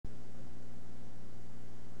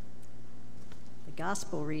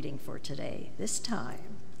gospel reading for today, this time,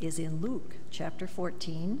 is in Luke chapter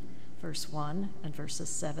 14, verse 1 and verses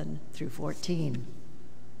 7 through 14.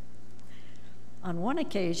 On one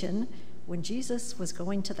occasion, when Jesus was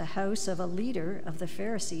going to the house of a leader of the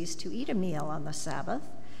Pharisees to eat a meal on the Sabbath,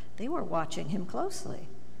 they were watching him closely.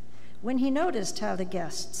 When he noticed how the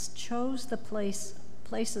guests chose the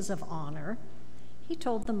places of honor, he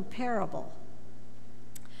told them a parable.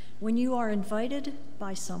 When you are invited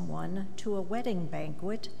by someone to a wedding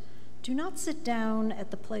banquet, do not sit down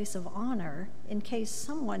at the place of honor in case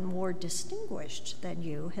someone more distinguished than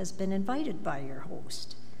you has been invited by your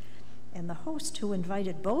host. And the host who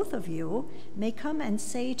invited both of you may come and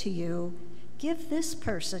say to you, "Give this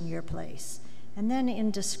person your place," and then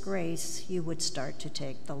in disgrace you would start to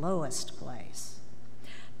take the lowest place.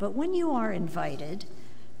 But when you are invited,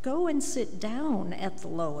 go and sit down at the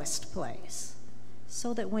lowest place,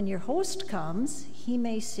 so that when your host comes, he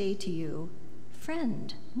may say to you,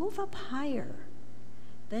 "Friend, move up higher."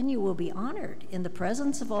 Then you will be honored in the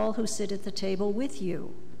presence of all who sit at the table with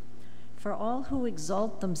you. For all who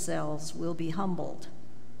exalt themselves will be humbled,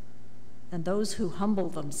 and those who humble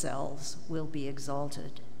themselves will be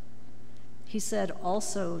exalted. He said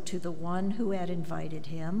also to the one who had invited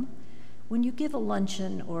him, "When you give a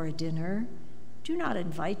luncheon or a dinner, do not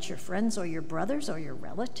invite your friends or your brothers or your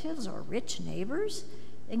relatives or rich neighbors,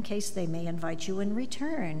 in case they may invite you in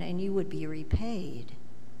return and you would be repaid.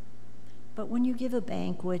 But when you give a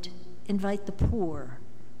banquet, invite the poor,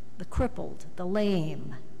 the crippled, the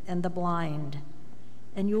lame, and the blind,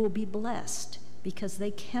 and you will be blessed because they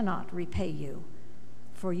cannot repay you,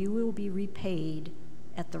 for you will be repaid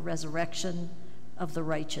at the resurrection of the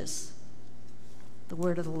righteous." The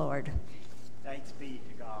word of the Lord. Thanks be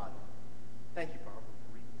to God. Thank you, Barbara,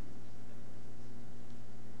 for reading.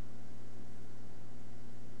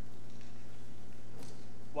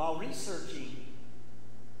 While researching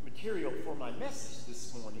material for my message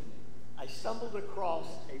this morning, I stumbled across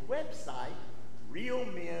a website,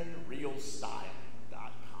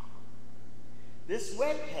 realmenrealstyle.com. This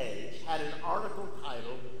webpage had an article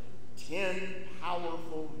titled 10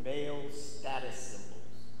 Powerful Male Status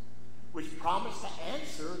Symbols, which promised to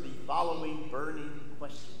answer the following burning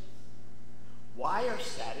questions. Why are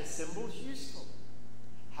status symbols useful?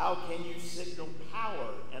 How can you signal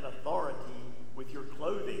power and authority with your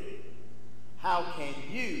clothing? How can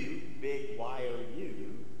you, big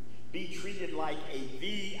Y-O-U, be treated like a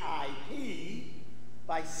VIP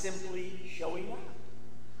by simply showing up?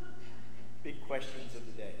 Big questions of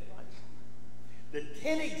the day. The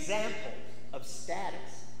 10 examples of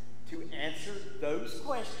status to answer those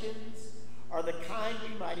questions are the kind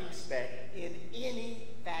we might expect in any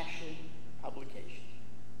fashion publication.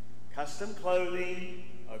 Custom clothing,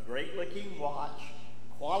 a great-looking watch,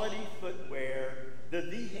 quality footwear, the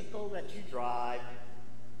vehicle that you drive,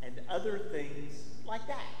 and other things like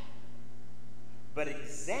that. But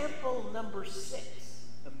example number 6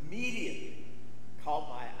 immediately caught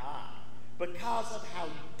my eye because of how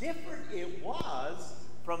different it was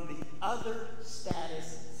from the other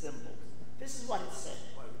status symbols. This is what it said,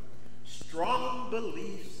 quote, "Strong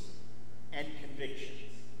beliefs and convictions."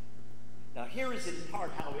 Now here is in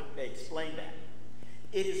part how they explain that.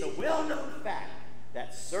 It is a well-known fact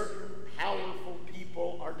that certain powerful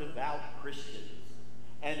people are devout Christians,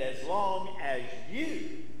 and as long as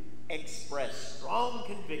you express strong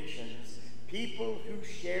convictions, people who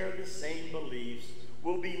share the same beliefs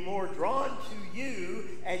will be more drawn to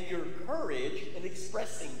you and your courage in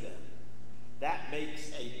expressing them. That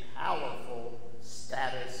makes a powerful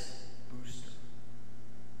status booster.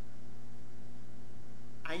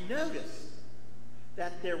 I noticed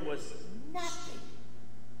that there was nothing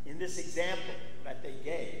in this example that they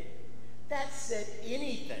gave that said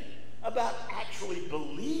anything about actually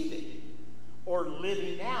believing or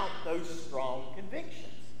living out those strong convictions.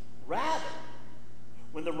 Rather,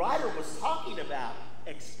 when the writer was talking about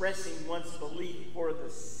expressing one's belief for the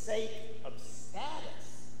sake of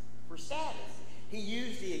status, he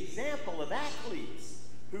used the example of athletes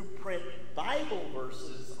who print Bible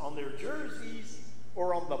verses on their jerseys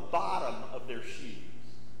or on the bottom of their shoes.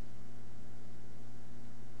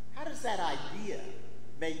 How does that idea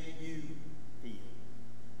make you feel?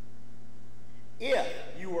 If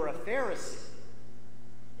you were a Pharisee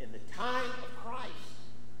in the time of Christ,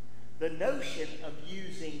 the notion of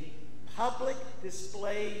using public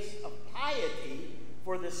displays of piety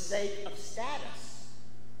for the sake of status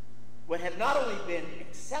would have not only been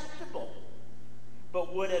acceptable,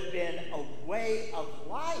 but would have been a way of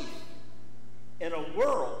life in a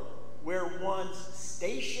world where one's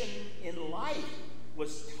station in life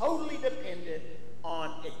was totally dependent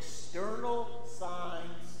on external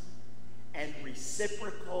signs and receiving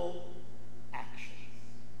reciprocal actions.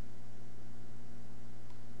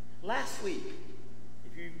 Last week,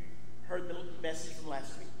 if you heard the message from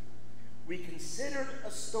last week, we considered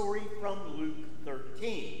a story from Luke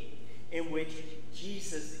 13 in which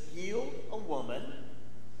Jesus healed a woman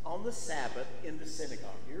on the Sabbath in the synagogue.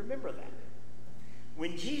 You remember that?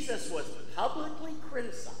 When Jesus was publicly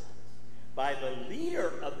criticized by the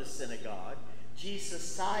leader of the synagogue, Jesus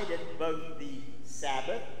cited both the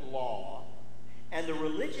Sabbath law and the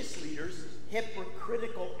religious leaders'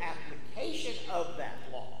 hypocritical application of that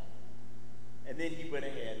law. And then he went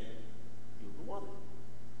ahead and healed the woman.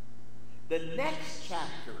 The next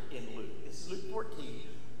chapter in Luke, this is Luke 14,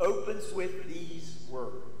 opens with these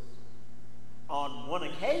words. On one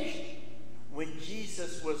occasion, when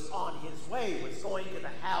Jesus was on his way, was going to the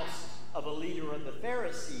house of a leader of the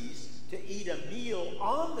Pharisees to eat a meal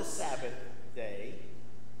on the Sabbath day,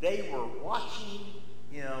 they were watching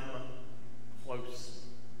him closely.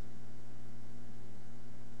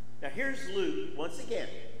 Now here's Luke, once again,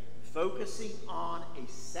 focusing on a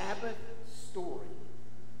Sabbath story.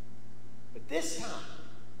 But this time,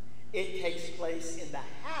 it takes place in the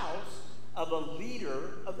house of a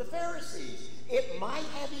leader of the Pharisees. It might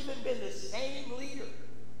have even been the same leader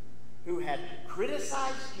who had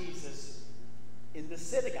criticized Jesus in the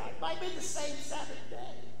synagogue. It might have been the same Sabbath day.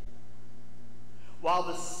 While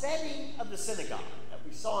the setting of the synagogue that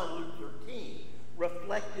we saw in Luke 13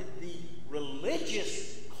 reflected the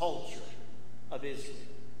religious culture of Israel.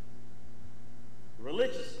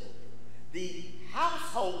 Religious culture. The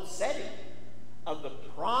household setting of the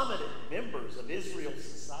prominent members of Israel's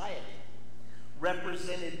society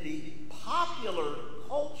represented the popular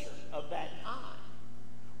culture of that time,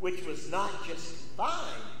 which was not just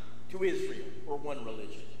confined to Israel or one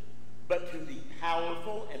religion, but to the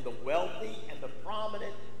powerful and the wealthy and the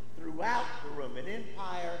prominent throughout the Roman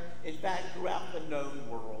Empire, in fact, throughout the known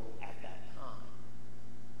world at that time.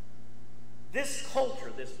 This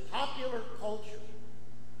culture, this popular culture,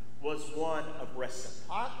 was one of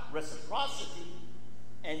reciprocity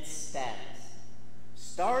and status,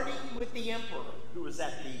 starting with the emperor, who was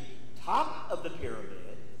at the top of the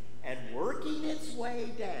pyramid, and working its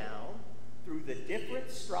way down through the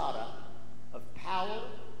different strata of power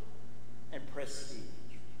and prestige.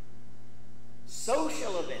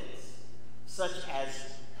 Social events, such as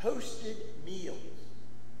hosted meals,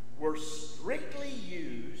 were strictly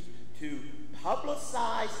used to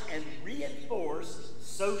publicize and reinforce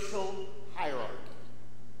social hierarchy.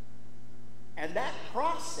 And that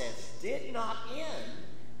process did not end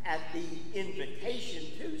at the invitation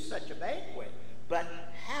to such a banquet, but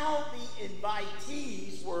how the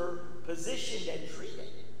invitees were positioned and treated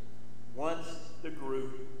once the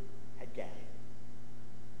group had gathered.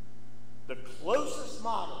 The closest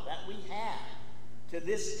model that we have to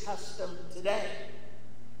this custom today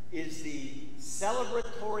is the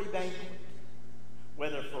celebratory banquet,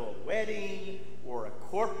 whether for a wedding or a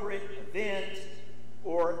corporate event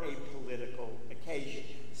or a political occasion.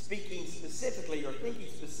 Speaking specifically or thinking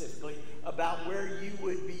specifically about where you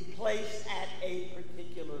would be placed at a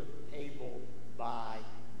particular table by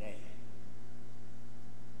name.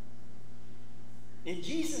 In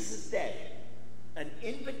Jesus' day, an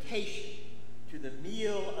invitation to the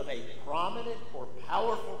meal of a prominent or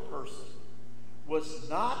powerful person was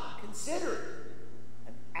not considered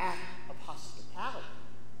an act of hospitality,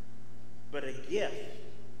 but a gift.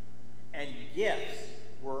 And gifts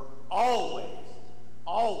were always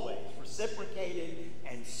reciprocated,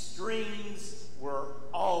 and strings were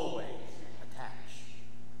always attached.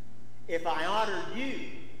 If I honored you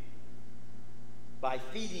by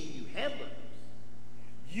feeding you hamburgers,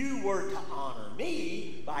 you were to honor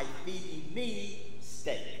me by feeding me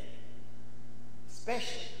steak,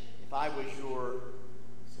 especially if I was your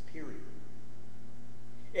superior.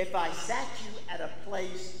 If I sat you at a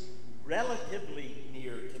place relatively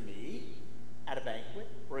near to me, at a banquet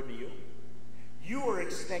or a meal, you were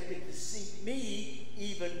expected to seat me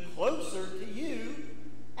even closer to you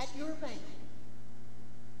at your banquet.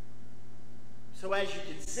 So as you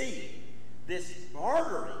can see, this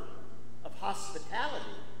bartering of hospitality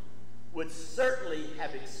would certainly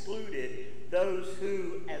have excluded those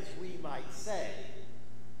who, as we might say,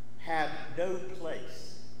 have no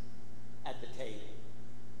place at the table.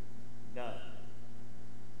 None.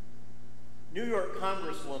 New York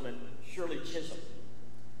Congresswoman Shirley Chisholm,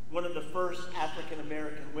 one of the first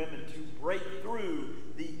African-American women to break through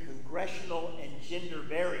the congressional and gender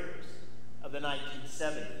barriers of the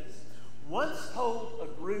 1970s, once told a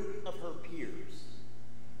group of her peers,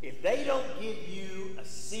 if they don't give you a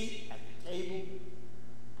seat at the table,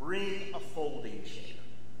 bring a folding chair.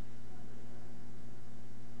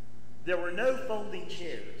 There were no folding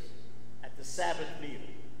chairs at the Sabbath meal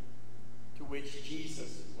to which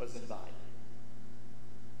Jesus was invited.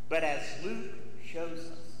 But as Luke shows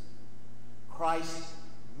us, Christ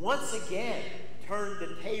once again turned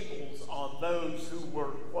the tables on those who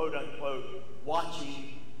were, quote unquote,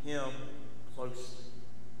 watching him closely.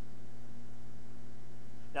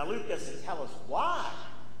 Now, Luke doesn't tell us why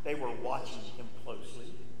they were watching him closely,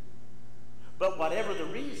 but whatever the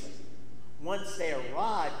reason, once they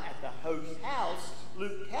arrived at the host's house,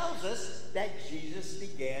 Luke tells us that Jesus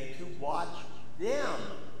began to watch them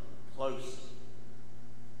closely,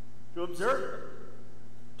 to observe them,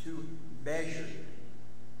 to measure them,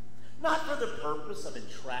 not for the purpose of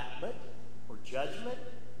entrapment or judgment,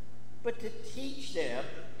 but to teach them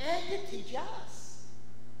and to teach us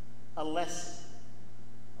a lesson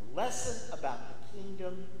about the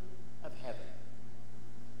kingdom of heaven.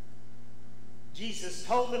 Jesus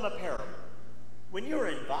told them a parable. When you are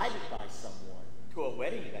invited by someone to a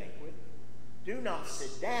wedding banquet, do not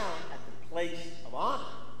sit down at the place of honor,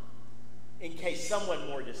 in case someone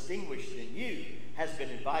more distinguished than you has been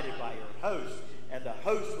invited by your host, and the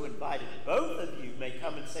host who invited both of you may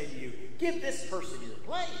come and say to you, "Give this person your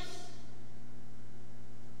place,"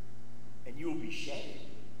 and you will be shamed.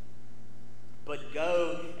 But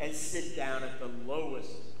go and sit down at the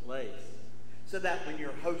lowest place, so that when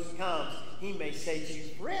your host comes, he may say to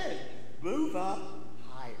you, "Friend, move up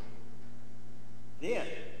higher." Then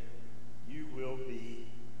you will be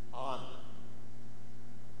honored.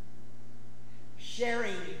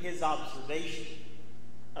 Sharing his observation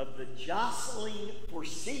of the jostling for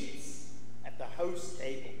seats at the host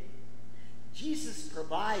table, Jesus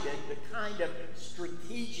provided the kind of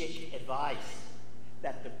strategic advice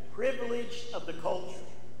that the privilege of the culture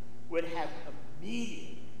would have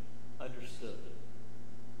immediately understood.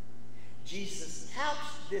 Jesus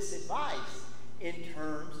couched this advice in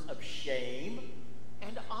terms of shame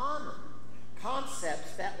and honor,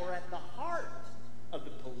 concepts that were at the heart of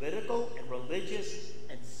the political and religious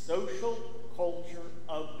and social culture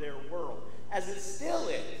of their world, as it still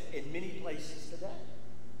is in many places today.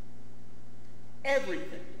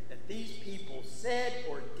 Everything that these people said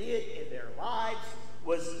or did in their lives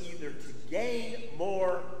was either to gain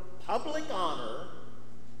more public honor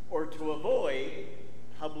or to avoid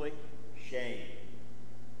public shame.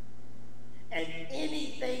 And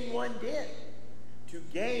anything one did to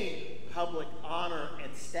gain public honor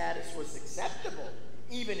and status was acceptable,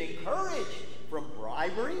 even encouraged, from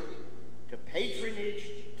bribery to patronage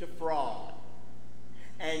to fraud.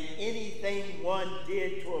 And anything one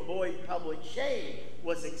did to avoid public shame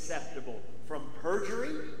was acceptable, from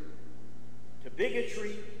perjury to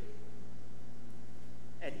bigotry,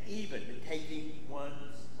 and even to taking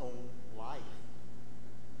one's own life.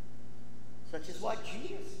 Such as what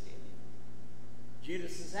Judas did.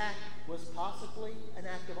 Judas's act was possibly an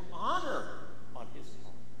act of honor on his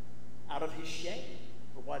part, out of his shame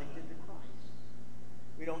for what he did to Christ.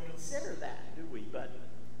 We don't consider that, do we? But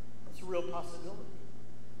it's a real possibility.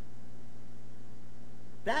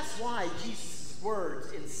 That's why Jesus'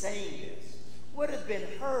 words in saying this would have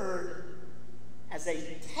been heard as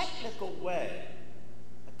a technical way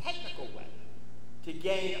to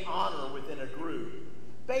gain honor within a group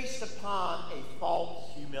based upon a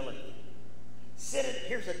false humility.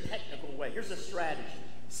 Here's a technical way, here's a strategy.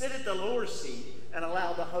 Sit at the lower seat and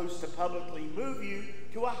allow the host to publicly move you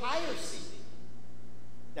to a higher seat.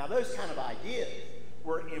 Now, those kind of ideas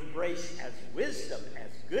were embraced as wisdom,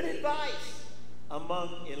 as good advice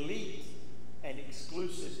among elite and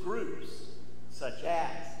exclusive groups, such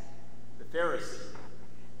as the Pharisees,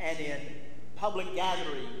 and in public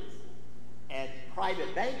gatherings and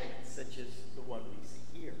private banquets, such as the one we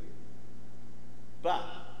see here. But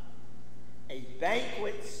a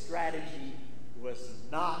banquet strategy was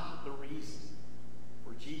not the reason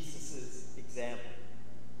for Jesus' example.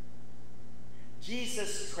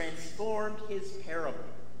 Jesus transformed his parable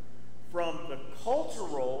from the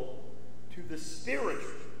cultural to the spiritual.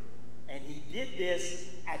 And he did this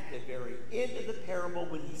at the very end of the parable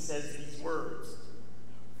when he says these words: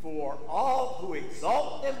 "For all who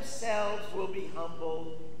exalt themselves will be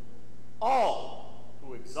humbled. All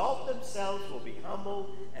who exalt themselves will be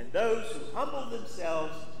humbled, and those who humble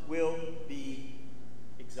themselves will be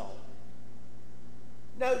exalted."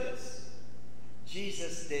 Notice,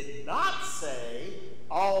 Jesus did not say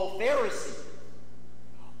all Pharisees,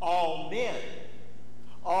 all men,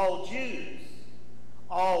 all Jews,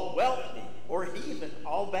 all wealthy, or even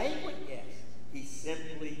all banquet guests. He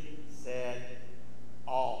simply said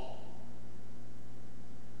all.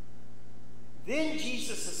 Then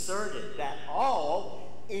Jesus asserted that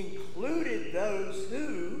all included those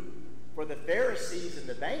who, For the Pharisees and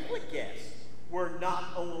the banquet guests were not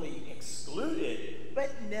only excluded,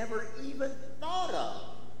 but never even thought of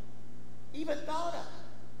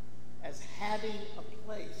as having a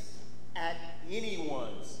place at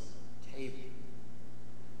anyone's table.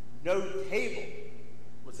 No table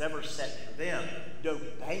was ever set for them. No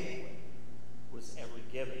banquet was ever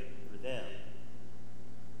given for them.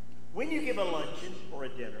 When you give a luncheon or a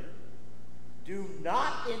dinner, do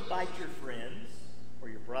not invite your friends or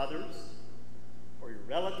your brothers or your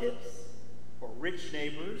relatives or rich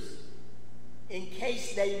neighbors in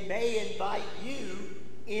case they may invite you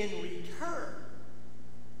in return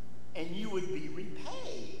and you would be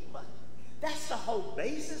repaid. That's the whole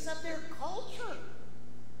basis of their culture.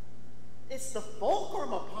 It's the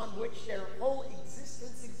fulcrum upon which their whole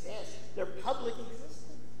existence exists, their public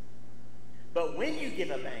existence. But when you give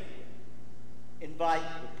a banquet, invite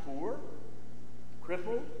the poor, the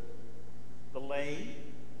crippled, the lame,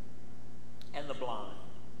 and the blind.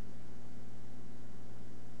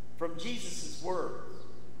 From Jesus' words,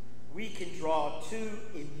 we can draw two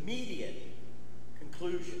immediate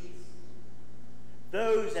conclusions.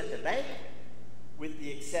 Those at the banquet, with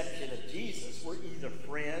the exception of Jesus, were either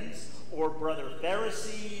friends or brother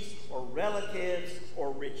Pharisees or relatives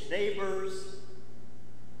or rich neighbors.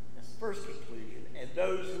 That's the first conclusion. And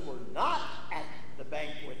those who were not at the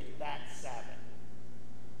banquet that Sabbath,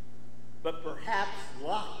 but perhaps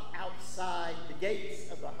locked outside the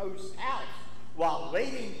gates of the host's house while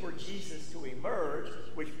waiting for Jesus to emerge,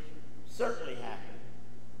 which certainly happened,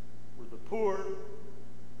 were the poor,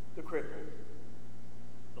 the crippled,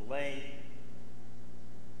 the lame,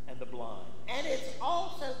 and the blind. And it's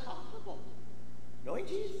also possible, knowing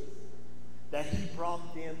Jesus, that he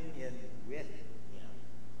brought them in with him,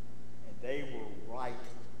 and they were right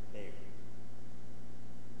there.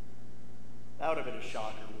 That would have been a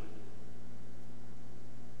shocker, wouldn't it?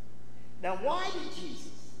 Now, why did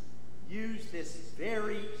Jesus use this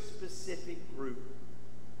very specific group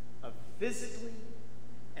of physically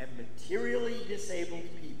and materially disabled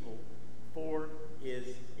people for his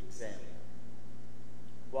example?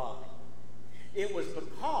 Why? It was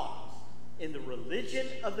because in the religion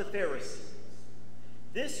of the Pharisees,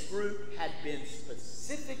 this group had been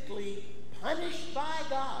specifically punished by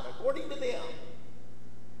God, according to them,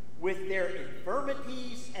 with their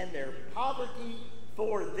infirmities and their poverty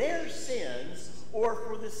for their sins or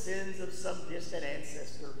for the sins of some distant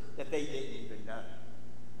ancestor that they didn't even know.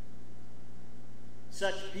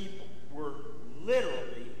 Such people were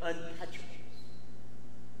literally untouchables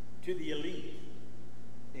to the elite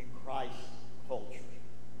in Christ's culture.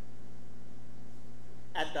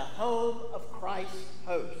 At the home of Christ's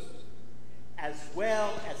host, as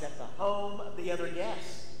well as at the home of the other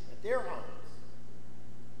guests at their homes,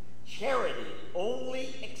 charity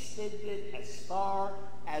only extended as far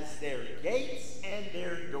as their gates and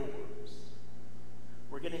their doors.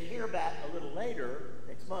 We're going to hear about a little later,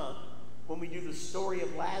 next month, when we do the story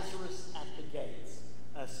of Lazarus at the gates.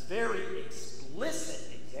 A very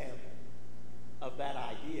explicit example of that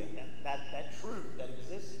idea, that truth that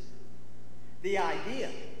exists. The idea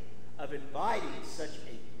of inviting such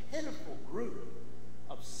a pitiful group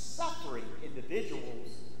of suffering individuals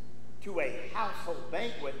to a household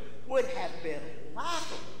banquet would have been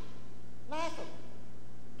laughable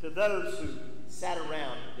to those who sat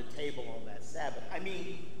around the table on that Sabbath. I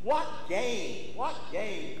mean, what gain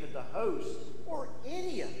could the host or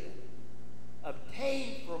any of them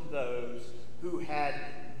obtain from those who had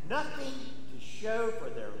nothing to show for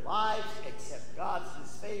their lives except God's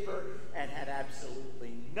disfavor and had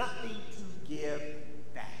absolutely nothing to give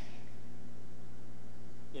back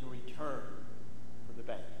in return for the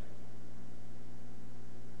banquet?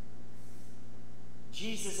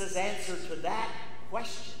 Jesus' answer to that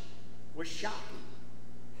question was shocking.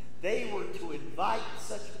 They were to invite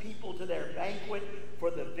such people to their banquet for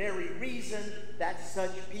the very reason that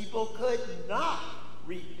such people could not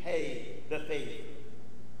repay the favor.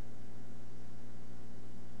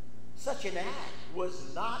 Such an act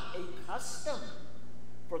was not a custom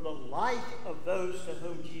for the life of those to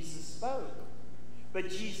whom Jesus spoke. But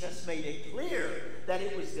Jesus made it clear that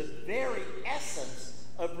it was the very essence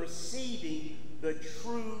of receiving the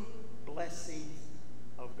true blessings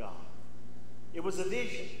of God. It was a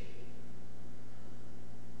vision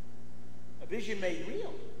made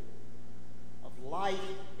real of life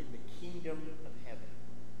in the kingdom of heaven.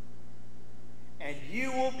 And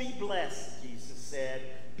you will be blessed, Jesus said,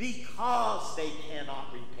 because they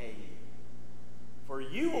cannot repay you. For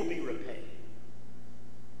you will be repaid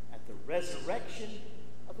at the resurrection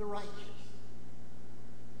of the righteous.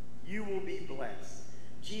 You will be blessed.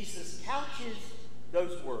 Jesus couches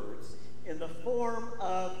those words in the form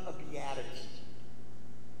of a beatitude.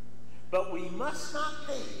 But we must not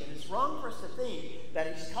think, and it's wrong for us to think,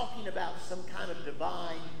 that he's talking about some kind of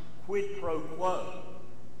divine quid pro quo.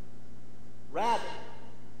 Rather,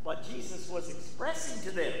 what Jesus was expressing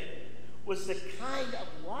to them was the kind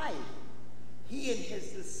of life he and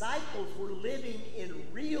his disciples were living in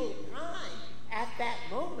real time at that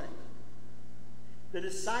moment. The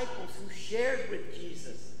disciples who shared with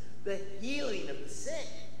Jesus the healing of the sick,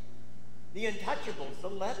 the untouchables, the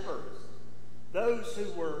lepers, those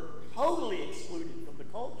who were totally excluded from the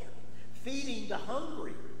culture, feeding the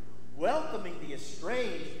hungry, welcoming the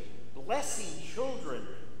estranged, blessing children,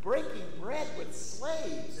 breaking bread with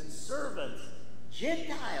slaves and servants,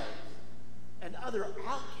 Gentiles, and other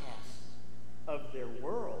outcasts of their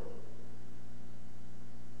world.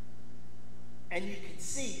 And you can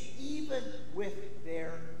see, even with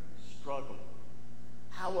their struggle,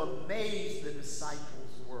 how amazed the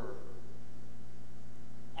disciples were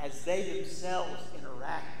as they themselves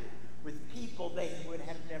interacted with people they would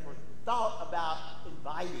have never thought about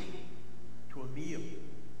inviting to a meal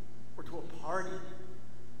or to a party,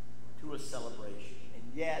 to a celebration. And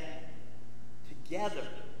yet, together,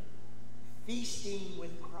 feasting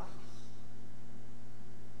with Christ,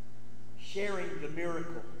 sharing the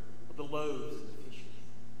miracle of the loaves and the fishes.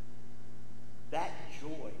 That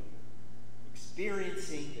joy,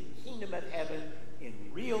 experiencing the kingdom of heaven in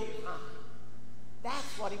real time.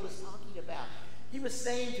 That's what he was talking about. He was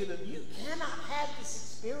saying to them, you cannot have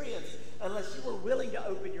this experience unless you are willing to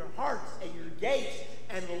open your hearts and your gates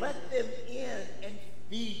and let them in and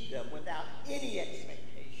feed them without any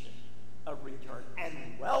expectation of return and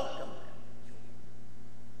welcome them.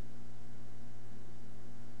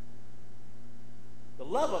 The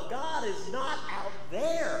love of God is not out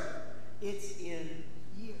there. It's in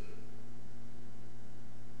here,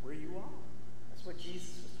 where you are. That's what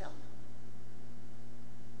Jesus was telling you.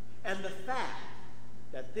 And the fact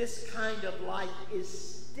that this kind of life is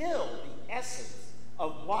still the essence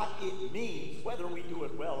of what it means, whether we do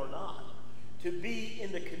it well or not, to be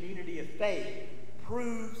in the community of faith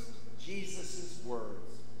proves Jesus'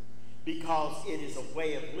 words, because it is a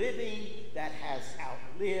way of living that has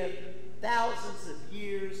outlived thousands of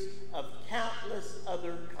years of countless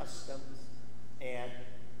other customs and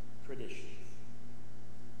traditions.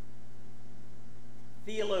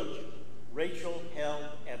 Theologian Rachel Held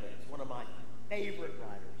Evans, one of my favorite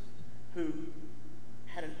writers, who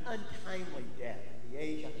had an untimely death at the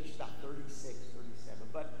age, I think she's about 36, 37,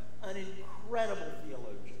 but an incredible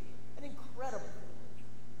theologian,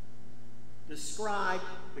 described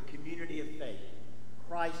the community of faith,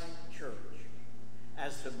 Christ Church,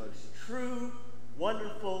 as the most true,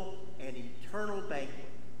 wonderful, and eternal banquet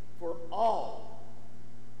for all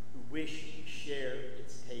who wish to share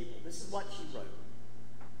its table. This is what she wrote.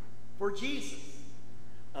 For Jesus,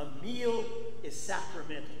 a meal is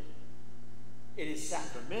sacramental. It is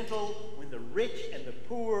sacramental when the rich and the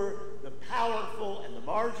poor, the powerful and the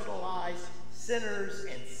marginalized, sinners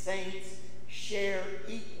and saints share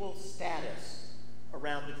equal status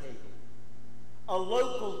around the table. A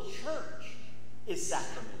local church is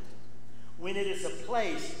sacramental when it is a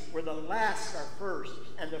place where the last are first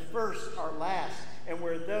and the first are last, and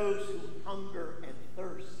where those who hunger and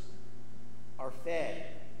thirst are fed.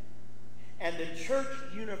 And the church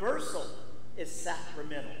universal is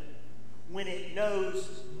sacramental when it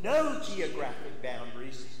knows no geographic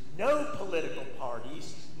boundaries, no political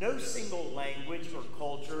parties, no single language or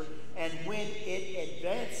culture, and when it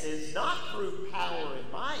advances not through power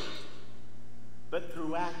and might, but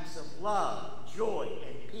through acts of love, joy,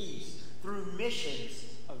 and peace, through missions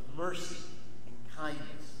of mercy and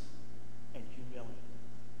kindness and humility.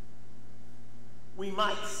 We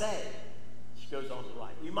might say, she goes on to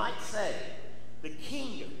write, we might say the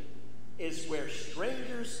kingdom is where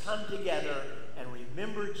strangers come together and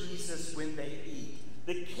remember Jesus when they eat.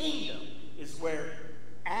 The kingdom is where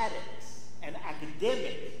addicts and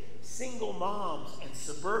academics, single moms and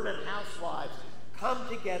suburban housewives come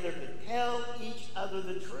together to tell each other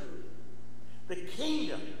the truth. The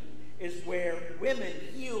kingdom is where women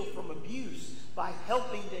heal from abuse by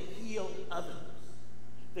helping to heal others.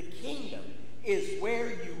 The kingdom is where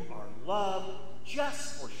you are loved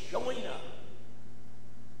just for showing up.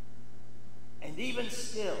 And even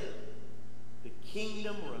still, the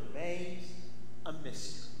kingdom remains a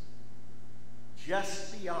mystery,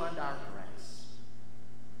 just beyond our grasp.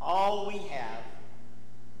 All we have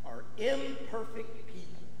are imperfect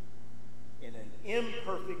people in an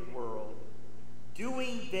imperfect world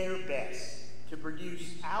doing their best to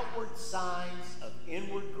produce outward signs of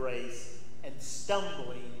inward grace and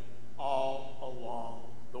stumbling all along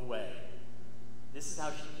the way. This is how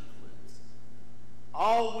she concludes.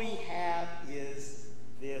 All we have is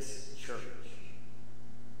this church.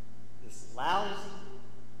 lousy,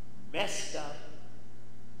 messed up,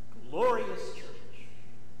 glorious church,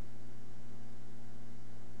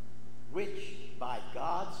 which by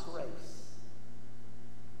God's grace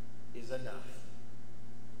is enough.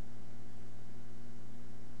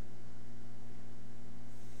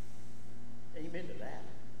 Amen to that.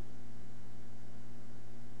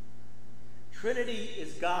 Trinity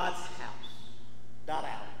is God's house, not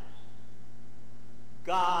ours.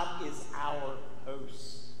 God is our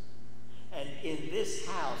host. And in this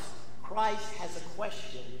house, Christ has a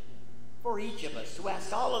question for each of us, to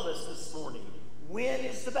ask all of us this morning. When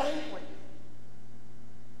is the banquet?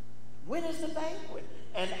 When is the banquet?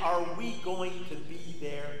 And are we going to be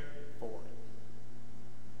there for it?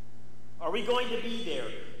 Are we going to be there,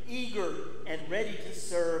 eager and ready to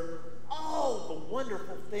serve all the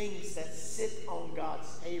wonderful things that sit on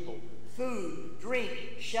God's table? Food, drink,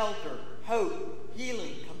 shelter, hope,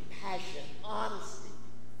 healing, compassion, honesty,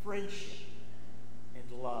 friendship,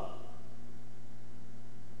 and love.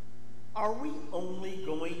 Are we only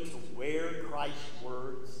going to wear Christ's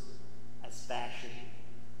words as fashion?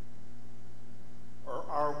 Or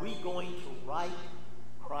are we going to write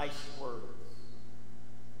Christ's words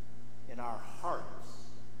in our hearts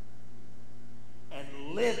and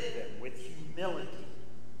live them with humility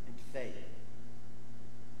and faith?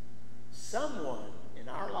 Someone in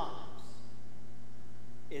our lives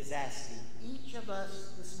is asking each of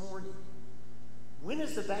us this morning, when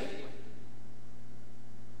is the banquet?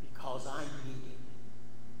 Because I'm needy.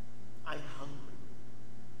 I'm hungry.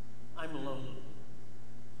 I'm lonely.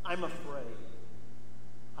 I'm afraid.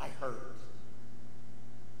 I hurt.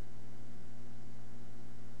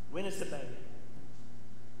 When is the banquet?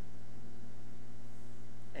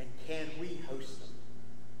 And can we host them?